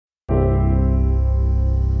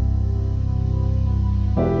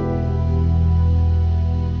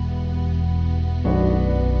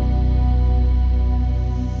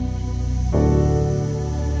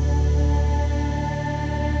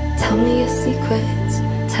secrets.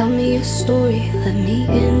 Tell me your story, let me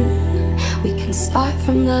in. We can start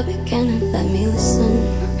from the beginning, let me listen.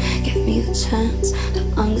 Give me the chance to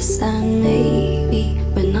understand. Maybe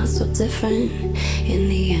we're not so different in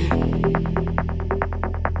the end.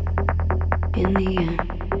 In the end.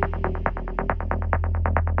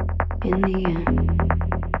 In the end.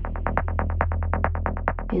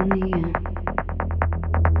 In the end.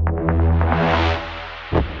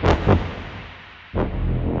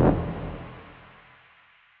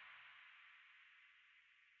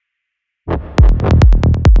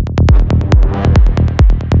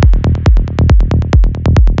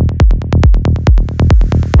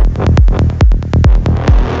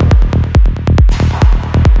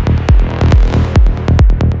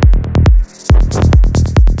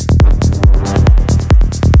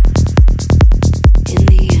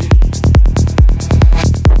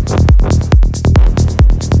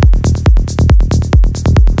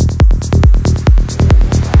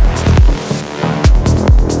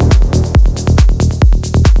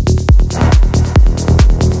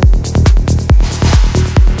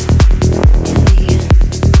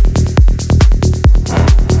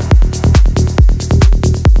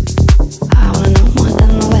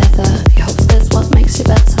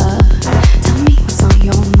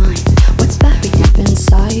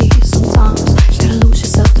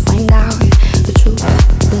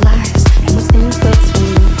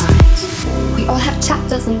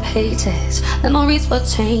 We're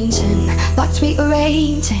changing, thoughts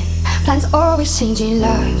rearranging, plans always changing,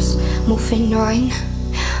 lives moving on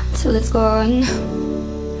till it's gone.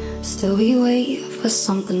 Still we wait for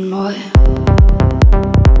something more.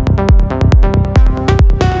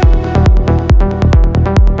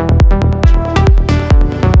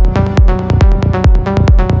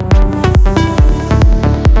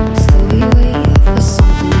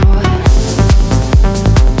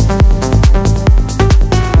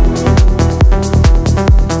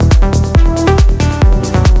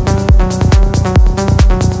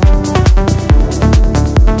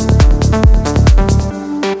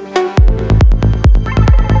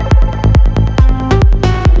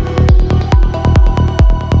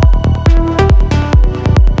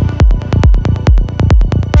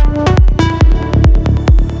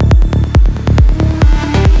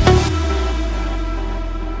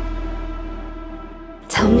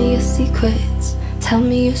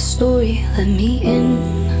 Story, let me in.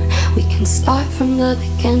 We can start from the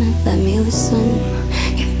beginning, let me listen.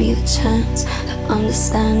 Give me the chance to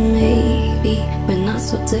understand. Maybe we're not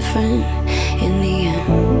so different in the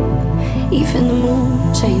end. Even the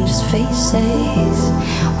moon changes faces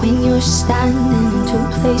when you're standing in two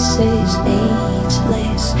places,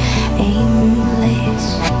 ageless,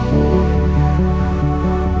 aimless.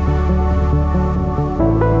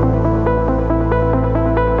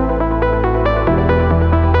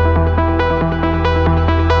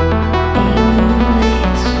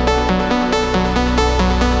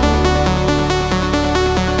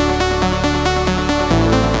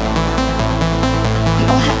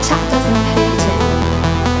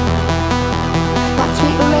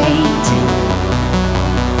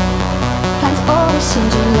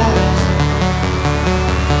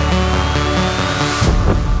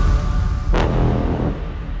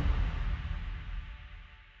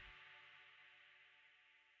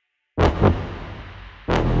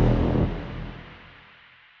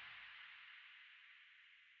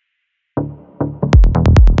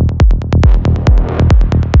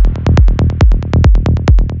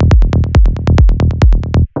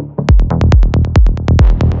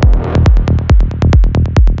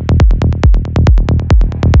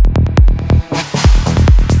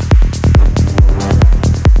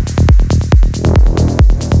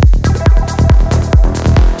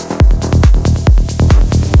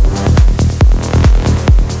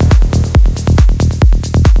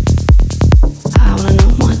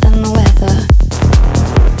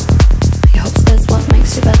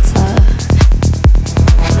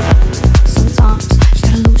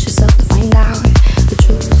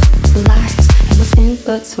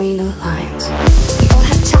 Between the lines, we all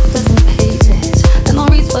have chapters and pages.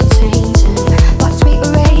 Memories were changing, thoughts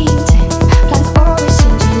rearranging, plans always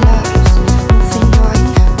changing, lives moving on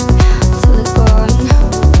till it's gone.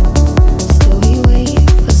 Still we wait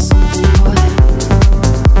for something more. For something more.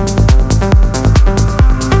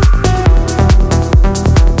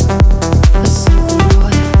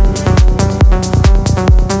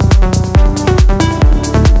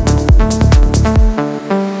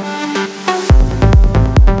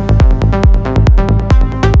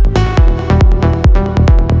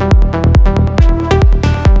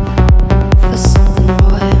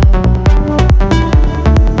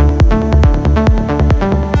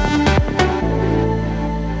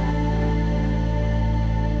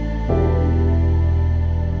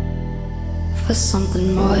 for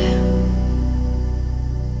something more.